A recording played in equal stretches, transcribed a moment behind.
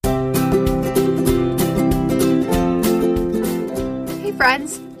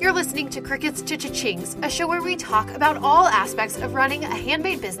friends. You're listening to Crickets to Cha-Chings, a show where we talk about all aspects of running a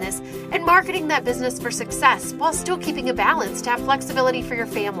handmade business and marketing that business for success while still keeping a balance to have flexibility for your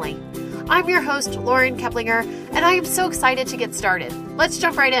family. I'm your host, Lauren Keplinger, and I am so excited to get started. Let's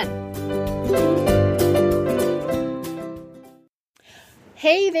jump right in.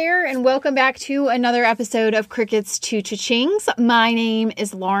 Hey there, and welcome back to another episode of Crickets to Cha-Chings. My name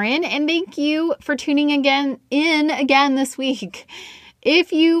is Lauren, and thank you for tuning in again this week.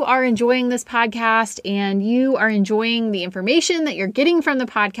 If you are enjoying this podcast and you are enjoying the information that you're getting from the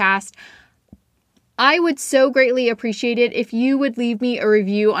podcast, I would so greatly appreciate it if you would leave me a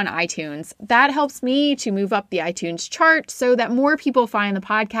review on iTunes. That helps me to move up the iTunes chart so that more people find the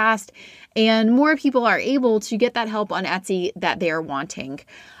podcast and more people are able to get that help on Etsy that they are wanting.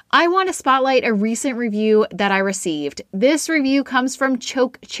 I want to spotlight a recent review that I received. This review comes from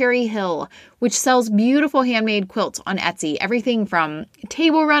Choke Cherry Hill, which sells beautiful handmade quilts on Etsy. Everything from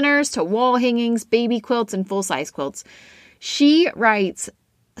table runners to wall hangings, baby quilts, and full-size quilts. She writes,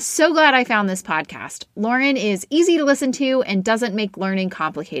 "So glad I found this podcast. Lauren is easy to listen to and doesn't make learning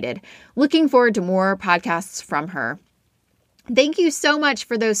complicated. Looking forward to more podcasts from her." Thank you so much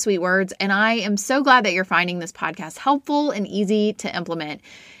for those sweet words, and I am so glad that you're finding this podcast helpful and easy to implement.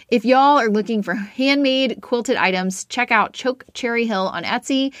 If y'all are looking for handmade quilted items, check out Choke Cherry Hill on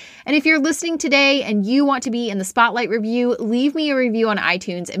Etsy. And if you're listening today and you want to be in the Spotlight review, leave me a review on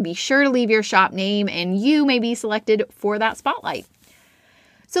iTunes and be sure to leave your shop name and you may be selected for that Spotlight.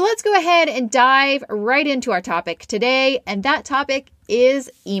 So let's go ahead and dive right into our topic today, and that topic is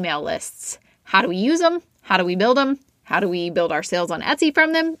email lists. How do we use them? How do we build them? How do we build our sales on Etsy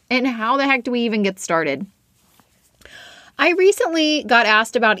from them? And how the heck do we even get started? I recently got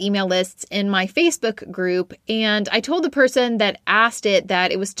asked about email lists in my Facebook group, and I told the person that asked it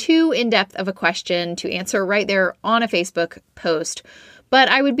that it was too in-depth of a question to answer right there on a Facebook post, but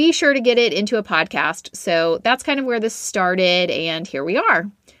I would be sure to get it into a podcast. So that's kind of where this started, and here we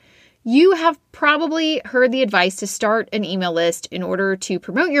are. You have probably heard the advice to start an email list in order to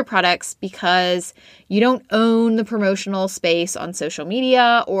promote your products because you don't own the promotional space on social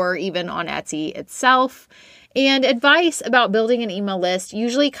media or even on Etsy itself. And advice about building an email list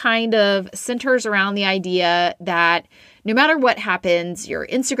usually kind of centers around the idea that no matter what happens, your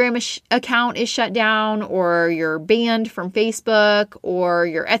Instagram account is shut down, or you're banned from Facebook, or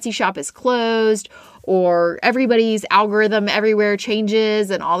your Etsy shop is closed, or everybody's algorithm everywhere changes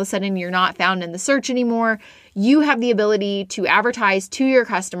and all of a sudden you're not found in the search anymore. You have the ability to advertise to your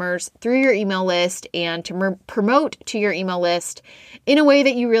customers through your email list and to promote to your email list in a way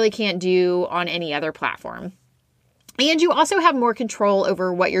that you really can't do on any other platform. And you also have more control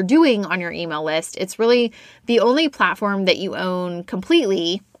over what you're doing on your email list. It's really the only platform that you own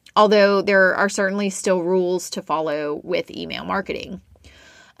completely, although there are certainly still rules to follow with email marketing.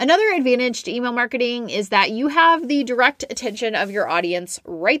 Another advantage to email marketing is that you have the direct attention of your audience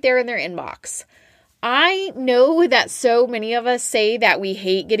right there in their inbox. I know that so many of us say that we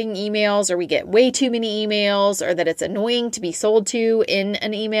hate getting emails, or we get way too many emails, or that it's annoying to be sold to in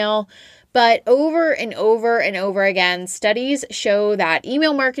an email. But over and over and over again, studies show that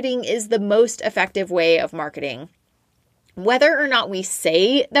email marketing is the most effective way of marketing. Whether or not we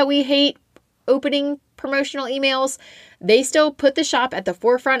say that we hate opening promotional emails, they still put the shop at the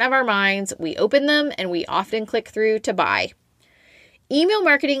forefront of our minds. We open them and we often click through to buy. Email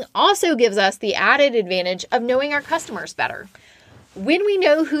marketing also gives us the added advantage of knowing our customers better. When we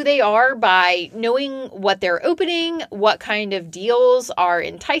know who they are by knowing what they're opening, what kind of deals are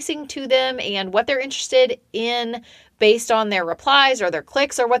enticing to them, and what they're interested in based on their replies or their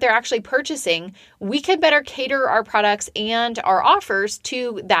clicks or what they're actually purchasing, we can better cater our products and our offers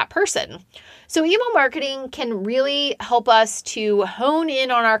to that person. So email marketing can really help us to hone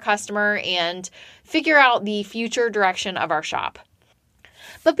in on our customer and figure out the future direction of our shop.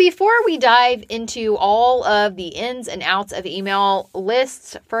 But before we dive into all of the ins and outs of email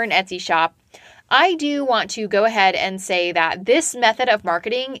lists for an Etsy shop, I do want to go ahead and say that this method of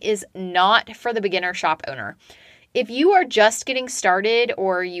marketing is not for the beginner shop owner. If you are just getting started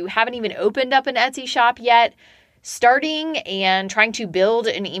or you haven't even opened up an Etsy shop yet, starting and trying to build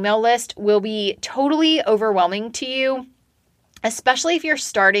an email list will be totally overwhelming to you, especially if you're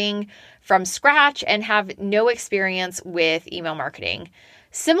starting from scratch and have no experience with email marketing.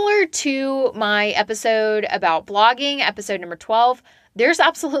 Similar to my episode about blogging, episode number 12, there's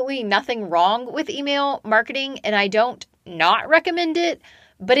absolutely nothing wrong with email marketing, and I don't not recommend it,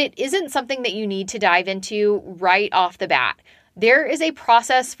 but it isn't something that you need to dive into right off the bat. There is a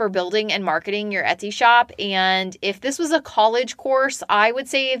process for building and marketing your Etsy shop. And if this was a college course, I would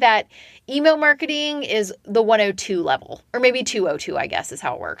say that email marketing is the 102 level, or maybe 202, I guess is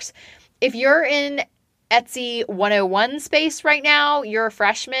how it works. If you're in Etsy 101 space right now, you're a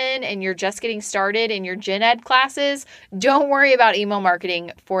freshman and you're just getting started in your gen ed classes, don't worry about email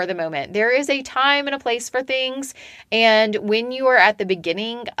marketing for the moment. There is a time and a place for things. And when you are at the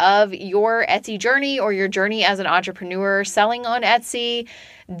beginning of your Etsy journey or your journey as an entrepreneur selling on Etsy,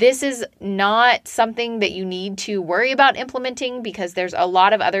 this is not something that you need to worry about implementing because there's a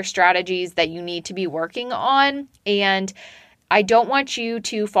lot of other strategies that you need to be working on. And I don't want you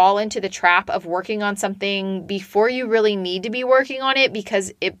to fall into the trap of working on something before you really need to be working on it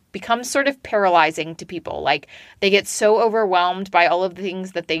because it becomes sort of paralyzing to people. Like they get so overwhelmed by all of the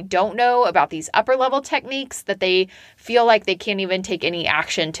things that they don't know about these upper level techniques that they feel like they can't even take any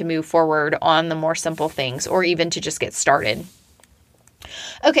action to move forward on the more simple things or even to just get started.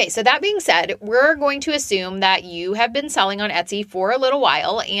 Okay, so that being said, we're going to assume that you have been selling on Etsy for a little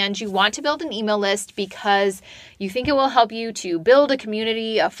while and you want to build an email list because you think it will help you to build a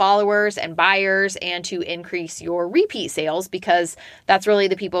community of followers and buyers and to increase your repeat sales because that's really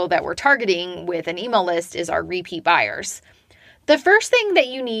the people that we're targeting with an email list is our repeat buyers. The first thing that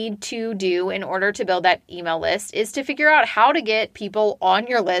you need to do in order to build that email list is to figure out how to get people on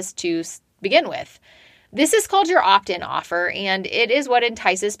your list to begin with. This is called your opt-in offer, and it is what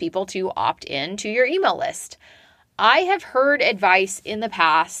entices people to opt in to your email list. I have heard advice in the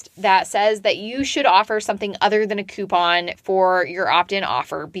past that says that you should offer something other than a coupon for your opt-in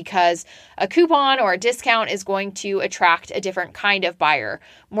offer because a coupon or a discount is going to attract a different kind of buyer,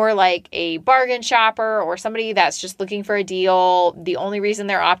 more like a bargain shopper or somebody that's just looking for a deal. The only reason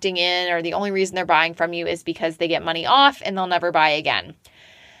they're opting in or the only reason they're buying from you is because they get money off and they'll never buy again.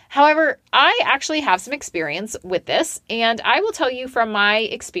 However, I actually have some experience with this, and I will tell you from my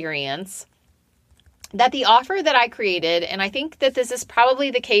experience that the offer that I created, and I think that this is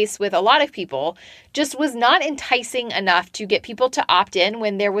probably the case with a lot of people, just was not enticing enough to get people to opt in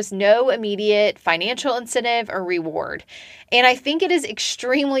when there was no immediate financial incentive or reward. And I think it is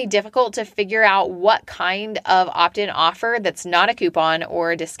extremely difficult to figure out what kind of opt-in offer that's not a coupon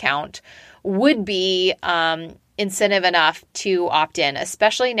or a discount would be incentive enough to opt in,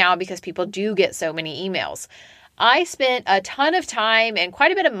 especially now because people do get so many emails. I spent a ton of time and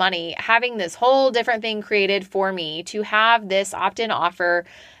quite a bit of money having this whole different thing created for me to have this opt-in offer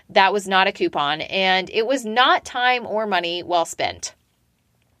that was not a coupon, and it was not time or money well spent.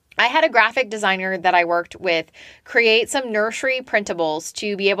 I had a graphic designer that I worked with create some nursery printables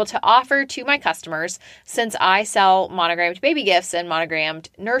to be able to offer to my customers since I sell monogrammed baby gifts and monogrammed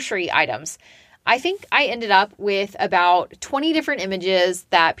nursery items. I think I ended up with about 20 different images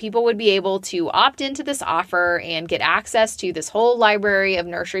that people would be able to opt into this offer and get access to this whole library of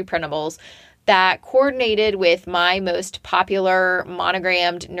nursery printables that coordinated with my most popular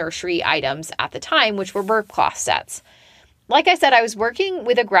monogrammed nursery items at the time, which were bird cloth sets. Like I said, I was working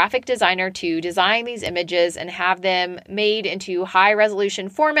with a graphic designer to design these images and have them made into high resolution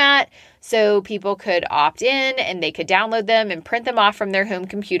format so people could opt in and they could download them and print them off from their home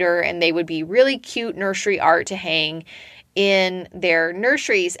computer, and they would be really cute nursery art to hang in their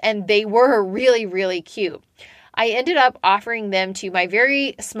nurseries, and they were really, really cute. I ended up offering them to my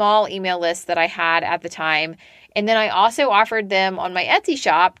very small email list that I had at the time, and then I also offered them on my Etsy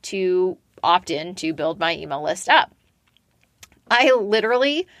shop to opt in to build my email list up. I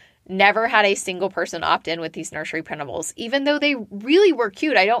literally never had a single person opt in with these nursery printables, even though they really were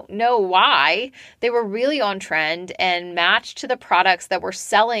cute. I don't know why. They were really on trend and matched to the products that were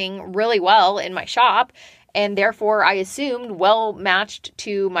selling really well in my shop. And therefore, I assumed well matched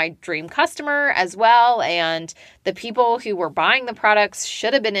to my dream customer as well. And the people who were buying the products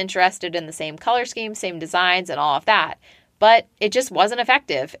should have been interested in the same color scheme, same designs, and all of that. But it just wasn't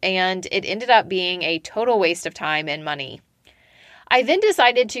effective. And it ended up being a total waste of time and money. I then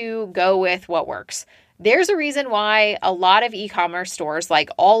decided to go with what works. There's a reason why a lot of e-commerce stores, like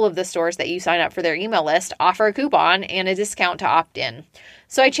all of the stores that you sign up for their email list, offer a coupon and a discount to opt in.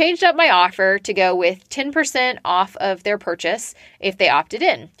 So I changed up my offer to go with 10% off of their purchase if they opted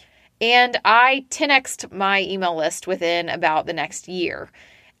in. And I 10x'd my email list within about the next year.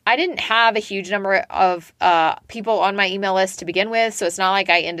 I didn't have a huge number of people on my email list to begin with, so it's not like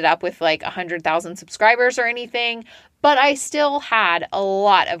I ended up with like 100,000 subscribers or anything, but I still had a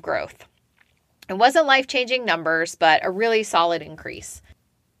lot of growth. It wasn't life-changing numbers, but a really solid increase.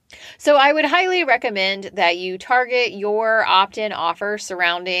 So I would highly recommend that you target your opt-in offer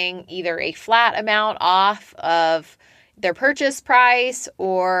surrounding either a flat amount off of their purchase price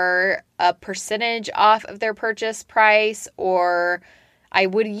or a percentage off of their purchase price, or I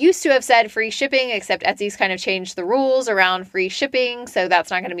would used to have said free shipping, except Etsy's kind of changed the rules around free shipping, so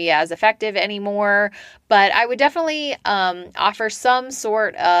that's not going to be as effective anymore. But I would definitely offer some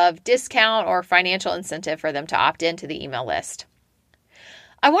sort of discount or financial incentive for them to opt into the email list.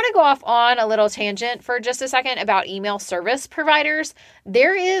 I want to go off on a little tangent for just a second about email service providers.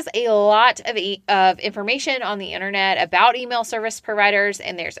 There is a lot of information on the internet about email service providers,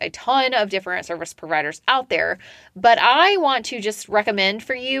 and there's a ton of different service providers out there. But I want to just recommend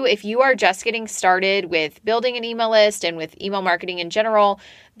for you, if you are just getting started with building an email list and with email marketing in general,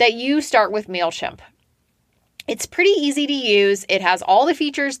 that you start with MailChimp. It's pretty easy to use. It has all the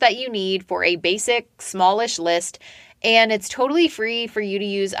features that you need for a basic, smallish list. And it's totally free for you to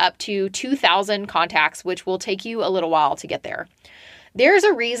use up to 2,000 contacts, which will take you a little while to get there. There's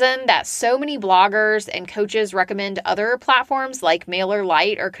a reason that so many bloggers and coaches recommend other platforms like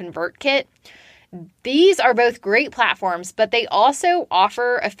MailerLite or ConvertKit. These are both great platforms, but they also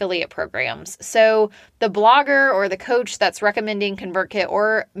offer affiliate programs. So the blogger or the coach that's recommending ConvertKit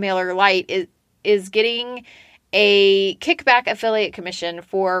or MailerLite is getting a kickback affiliate commission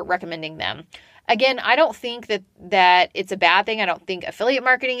for recommending them. Again, I don't think that it's a bad thing. I don't think affiliate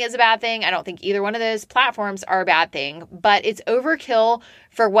marketing is a bad thing. I don't think either one of those platforms are a bad thing, but it's overkill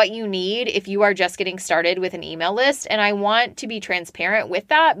for what you need if you are just getting started with an email list. And I want to be transparent with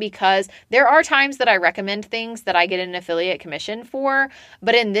that because there are times that I recommend things that I get an affiliate commission for.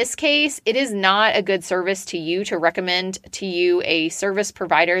 But in this case, it is not a good service to you to recommend to you a service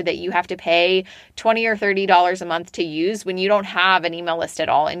provider that you have to pay $20 or $30 a month to use when you don't have an email list at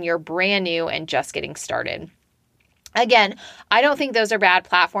all and you're brand new and just getting started. Again, I don't think those are bad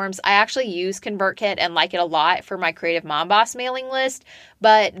platforms. I actually use ConvertKit and like it a lot for my Creative Mom Boss mailing list,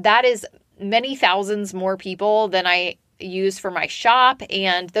 but that is many thousands more people than I use for my shop,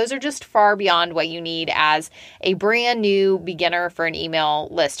 and those are just far beyond what you need as a brand new beginner for an email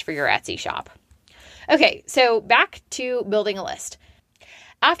list for your Etsy shop. Okay, so back to building a list.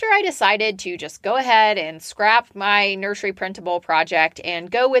 After I decided to just go ahead and scrap my nursery printable project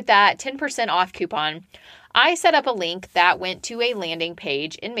and go with that 10% off coupon, I set up a link that went to a landing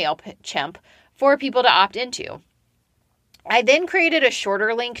page in MailChimp for people to opt into. I then created a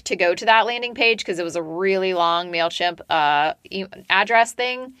shorter link to go to that landing page because it was a really long MailChimp address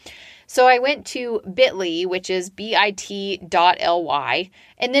thing. So I went to bit.ly, which is bit.ly,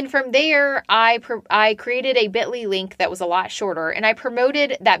 and then from there, I created a bit.ly link that was a lot shorter, and I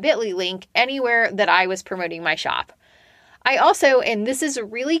promoted that bit.ly link anywhere that I was promoting my shop. I also, and this is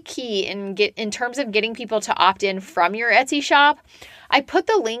really key in terms of getting people to opt in from your Etsy shop, I put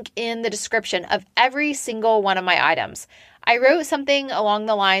the link in the description of every single one of my items. I wrote something along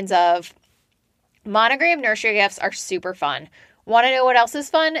the lines of, monogram nursery gifts are super fun. Want to know what else is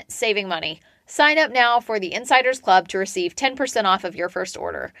fun? Saving money. Sign up now for the Insiders Club to receive 10% off of your first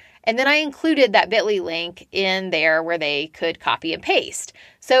order. And then I included that bit.ly link in there where they could copy and paste.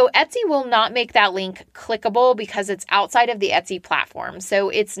 So Etsy will not make that link clickable because it's outside of the Etsy platform. So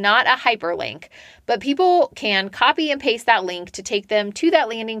it's not a hyperlink, but people can copy and paste that link to take them to that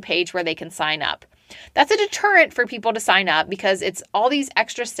landing page where they can sign up. That's a deterrent for people to sign up because it's all these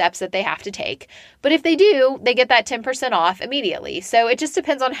extra steps that they have to take. But if they do, they get that 10% off immediately. So it just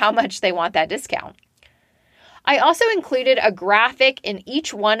depends on how much they want that discount. I also included a graphic in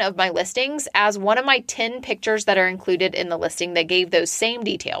each one of my listings as one of my 10 pictures that are included in the listing that gave those same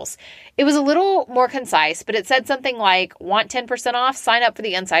details. It was a little more concise, but it said something like, want 10% off? Sign up for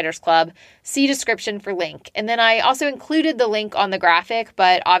the Insiders Club. See description for link. And then I also included the link on the graphic,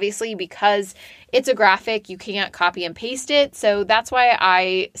 but obviously because it's a graphic, you can't copy and paste it. So that's why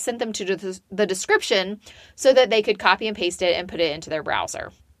I sent them to the description so that they could copy and paste it and put it into their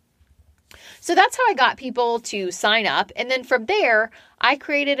browser. So that's how I got people to sign up. And then from there, I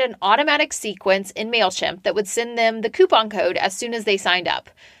created an automatic sequence in MailChimp that would send them the coupon code as soon as they signed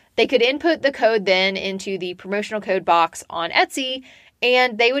up. They could input the code then into the promotional code box on Etsy,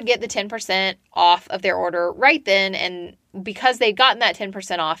 and they would get the 10% off of their order right then. And because they'd gotten that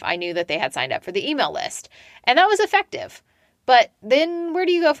 10% off, I knew that they had signed up for the email list. And that was effective. But then where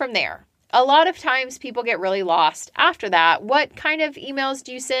do you go from there? A lot of times people get really lost after that. What kind of emails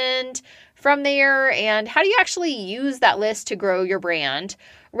do you send from there? And how do you actually use that list to grow your brand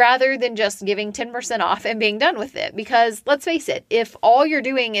rather than just giving 10% off and being done with it? Because let's face it, if all you're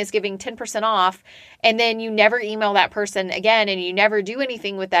doing is giving 10% off and then you never email that person again and you never do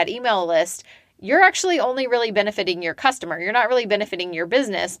anything with that email list, you're actually only really benefiting your customer. You're not really benefiting your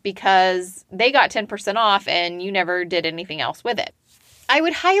business because they got 10% off and you never did anything else with it. I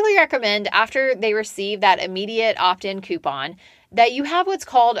would highly recommend after they receive that immediate opt-in coupon that you have what's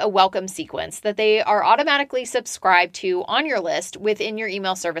called a welcome sequence that they are automatically subscribed to on your list within your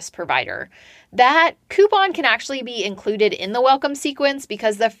email service provider. That coupon can actually be included in the welcome sequence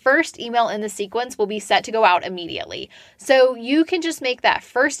because the first email in the sequence will be set to go out immediately. So you can just make that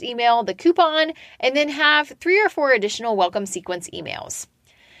first email the coupon and then have 3 or 4 additional welcome sequence emails.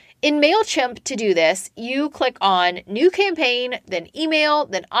 In MailChimp, to do this, you click on New Campaign, then Email,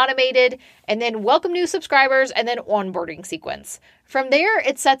 then Automated, and then Welcome New Subscribers, and then Onboarding Sequence. From there,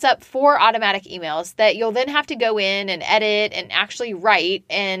 it sets up 4 automatic emails that you'll then have to go in and edit and actually write,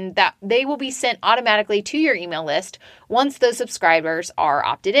 and that they will be sent automatically to your email list once those subscribers are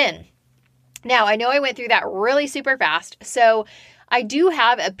opted in. Now, I know I went through that really super fast, so I do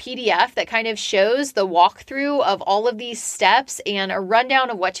have a PDF that kind of shows the walkthrough of all of these steps and a rundown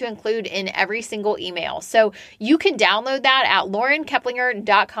of what to include in every single email. So you can download that at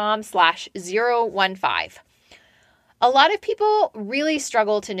laurenkeplinger.com/015. A lot of people really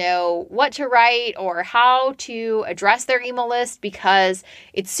struggle to know what to write or how to address their email list because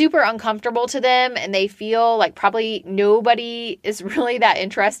it's super uncomfortable to them and they feel like probably nobody is really that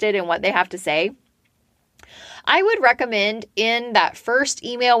interested in what they have to say. I would recommend in that first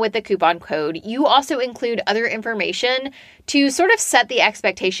email with the coupon code, you also include other information to sort of set the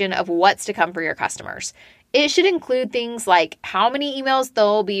expectation of what's to come for your customers. It should include things like how many emails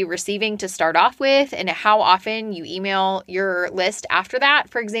they'll be receiving to start off with and how often you email your list after that.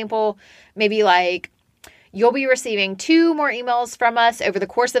 For example, maybe like, you'll be receiving 2 more emails from us over the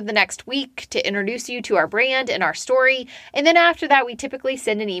course of the next week to introduce you to our brand and our story. And then after that, we typically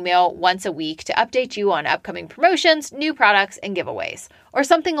send an email once a week to update you on upcoming promotions, new products, and giveaways, or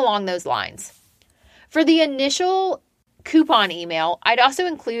something along those lines. For the initial coupon email, I'd also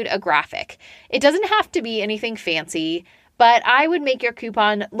include a graphic. It doesn't have to be anything fancy, but I would make your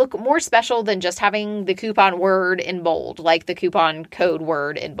coupon look more special than just having the coupon word in bold, like the coupon code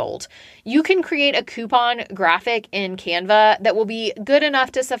word in bold. You can create a coupon graphic in Canva that will be good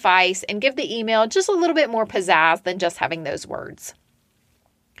enough to suffice and give the email just a little bit more pizzazz than just having those words.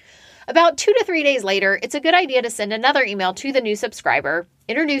 About 2 to 3 days later, it's a good idea to send another email to the new subscriber,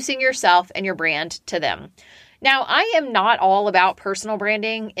 introducing yourself and your brand to them. Now, I am not all about personal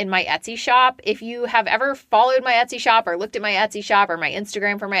branding in my Etsy shop. If you have ever followed my Etsy shop or looked at my Etsy shop or my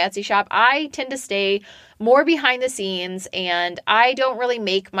Instagram for my Etsy shop, I tend to stay more behind the scenes and I don't really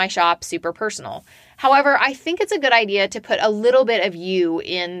make my shop super personal. However, I think it's a good idea to put a little bit of you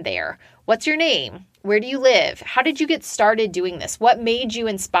in there. What's your name? Where do you live? How did you get started doing this? What made you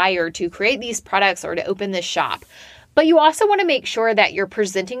inspired to create these products or to open this shop? But you also want to make sure that you're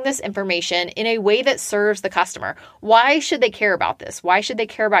presenting this information in a way that serves the customer. Why should they care about this? Why should they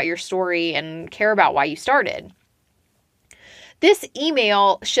care about your story and care about why you started? This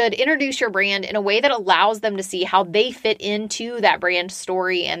email should introduce your brand in a way that allows them to see how they fit into that brand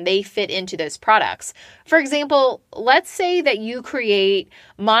story and they fit into those products. For example, let's say that you create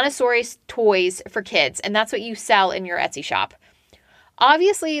Montessori toys for kids, and that's what you sell in your Etsy shop.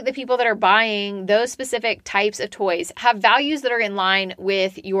 Obviously, the people that are buying those specific types of toys have values that are in line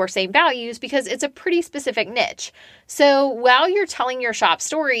with your same values because it's a pretty specific niche. So while you're telling your shop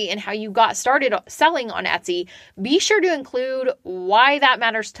story and how you got started selling on Etsy, be sure to include why that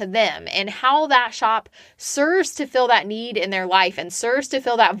matters to them and how that shop serves to fill that need in their life and serves to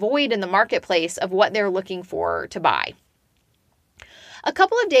fill that void in the marketplace of what they're looking for to buy. A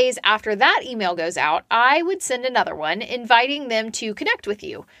couple of days after that email goes out, I would send another one inviting them to connect with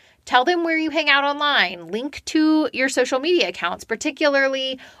you. Tell them where you hang out online, link to your social media accounts,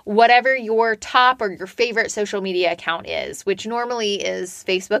 particularly whatever your top or your favorite social media account is, which normally is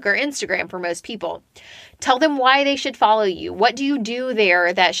Facebook or Instagram for most people. Tell them why they should follow you. What do you do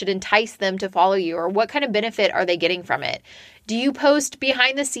there that should entice them to follow you, or what kind of benefit are they getting from it? Do you post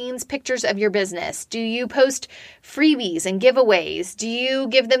behind the scenes pictures of your business? Do you post freebies and giveaways? Do you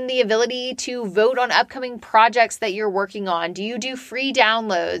give them the ability to vote on upcoming projects that you're working on? Do you do free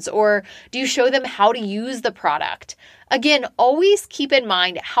downloads, or do you show them how to use the product? Again, always keep in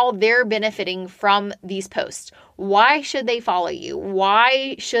mind how they're benefiting from these posts. Why should they follow you?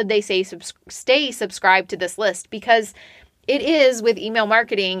 Why should they stay subscribed to this list? Because it is, with email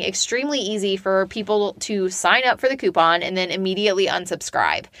marketing, extremely easy for people to sign up for the coupon and then immediately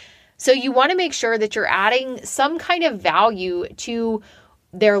unsubscribe. So you want to make sure that you're adding some kind of value to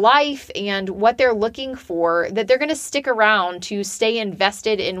their life and what they're looking for, that they're going to stick around to stay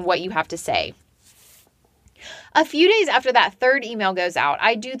invested in what you have to say. A few days after that third email goes out,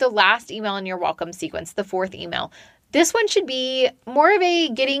 I do the last email in your welcome sequence, the fourth email. This one should be more of a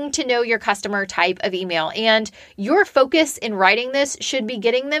getting to know your customer type of email. And your focus in writing this should be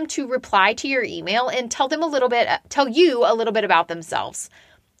getting them to reply to your email and tell you a little bit about themselves.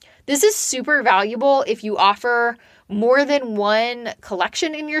 This is super valuable if you offer more than one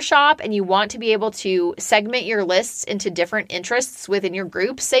collection in your shop and you want to be able to segment your lists into different interests within your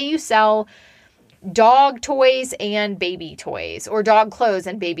group. Say you sell dog toys and baby toys, or dog clothes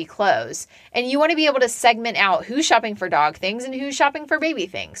and baby clothes, and you want to be able to segment out who's shopping for dog things and who's shopping for baby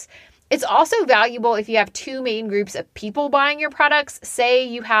things. It's also valuable if you have two main groups of people buying your products. Say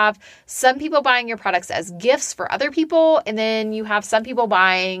you have some people buying your products as gifts for other people, and then you have some people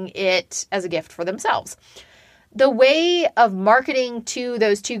buying it as a gift for themselves. The way of marketing to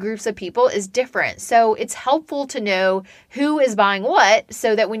those two groups of people is different. So it's helpful to know who is buying what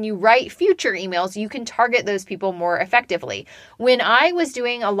so that when you write future emails, you can target those people more effectively. When I was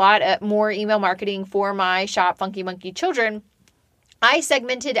doing a lot more email marketing for my shop, Funky Monkey Children, I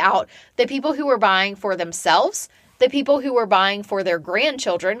segmented out the people who were buying for themselves, the people who were buying for their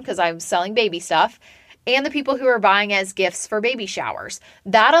grandchildren, because I'm selling baby stuff, and the people who are buying as gifts for baby showers.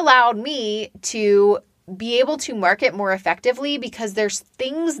 That allowed me to be able to market more effectively because there's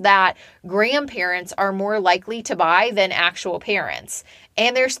things that grandparents are more likely to buy than actual parents.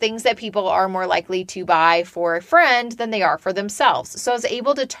 And there's things that people are more likely to buy for a friend than they are for themselves. So I was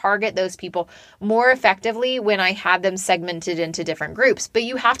able to target those people more effectively when I had them segmented into different groups. But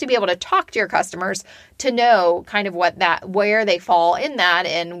you have to be able to talk to your customers to know kind of where they fall in that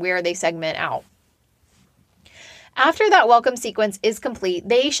and where they segment out. After that welcome sequence is complete,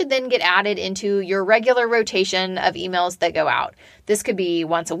 they should then get added into your regular rotation of emails that go out. This could be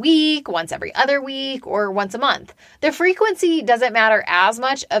once a week, once every other week, or once a month. The frequency doesn't matter as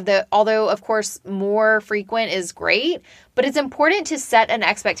much, although of course more frequent is great, but it's important to set an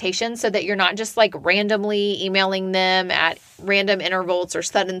expectation so that you're not just like randomly emailing them at random intervals or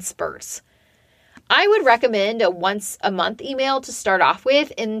sudden spurts. I would recommend a once a month email to start off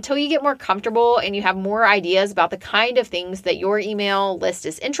with until you get more comfortable and you have more ideas about the kind of things that your email list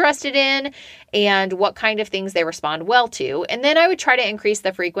is interested in and what kind of things they respond well to. And then I would try to increase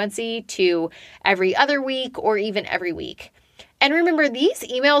the frequency to every other week or even every week. And remember, these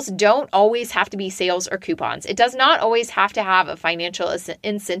emails don't always have to be sales or coupons. It does not always have to have a financial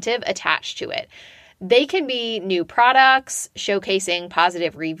incentive attached to it. They can be new products, showcasing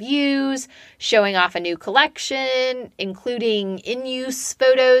positive reviews, showing off a new collection, including in-use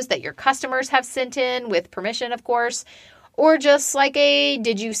photos that your customers have sent in with permission, of course, or just like a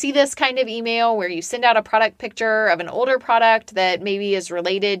 "did you see this" kind of email where you send out a product picture of an older product that maybe is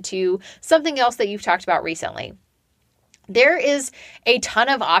related to something else that you've talked about recently. There is a ton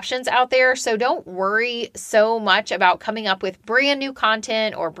of options out there, so don't worry so much about coming up with brand new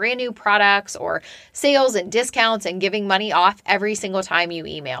content or brand new products or sales and discounts and giving money off every single time you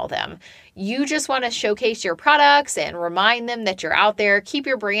email them. You just want to showcase your products and remind them that you're out there. Keep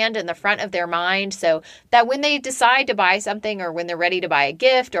your brand in the front of their mind so that when they decide to buy something or when they're ready to buy a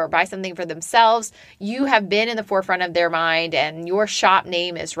gift or buy something for themselves, you have been in the forefront of their mind and your shop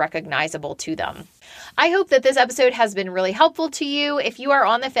name is recognizable to them. I hope that this episode has been really helpful to you. If you are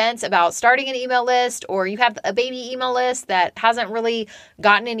on the fence about starting an email list or you have a baby email list that hasn't really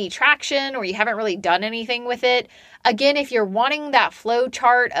gotten any traction or you haven't really done anything with it, again, if you're wanting that flow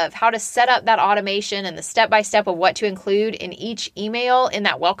chart of how to set up that automation and the step-by-step of what to include in each email in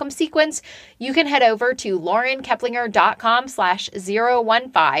that welcome sequence, you can head over to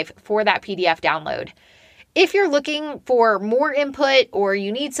laurenkeplinger.com/015 for that PDF download. If you're looking for more input or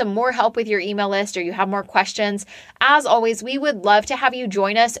you need some more help with your email list or you have more questions, as always, we would love to have you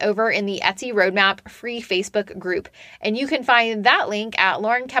join us over in the Etsy Roadmap free Facebook group. And you can find that link at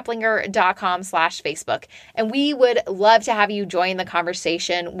laurenkeplinger.com/Facebook. And we would love to have you join the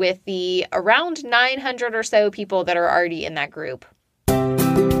conversation with the around 900 or so people that are already in that group.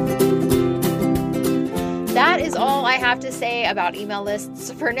 That is all I have to say about email lists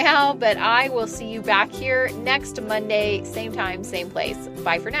for now, but I will see you back here next Monday, same time, same place.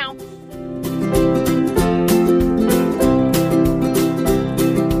 Bye for now.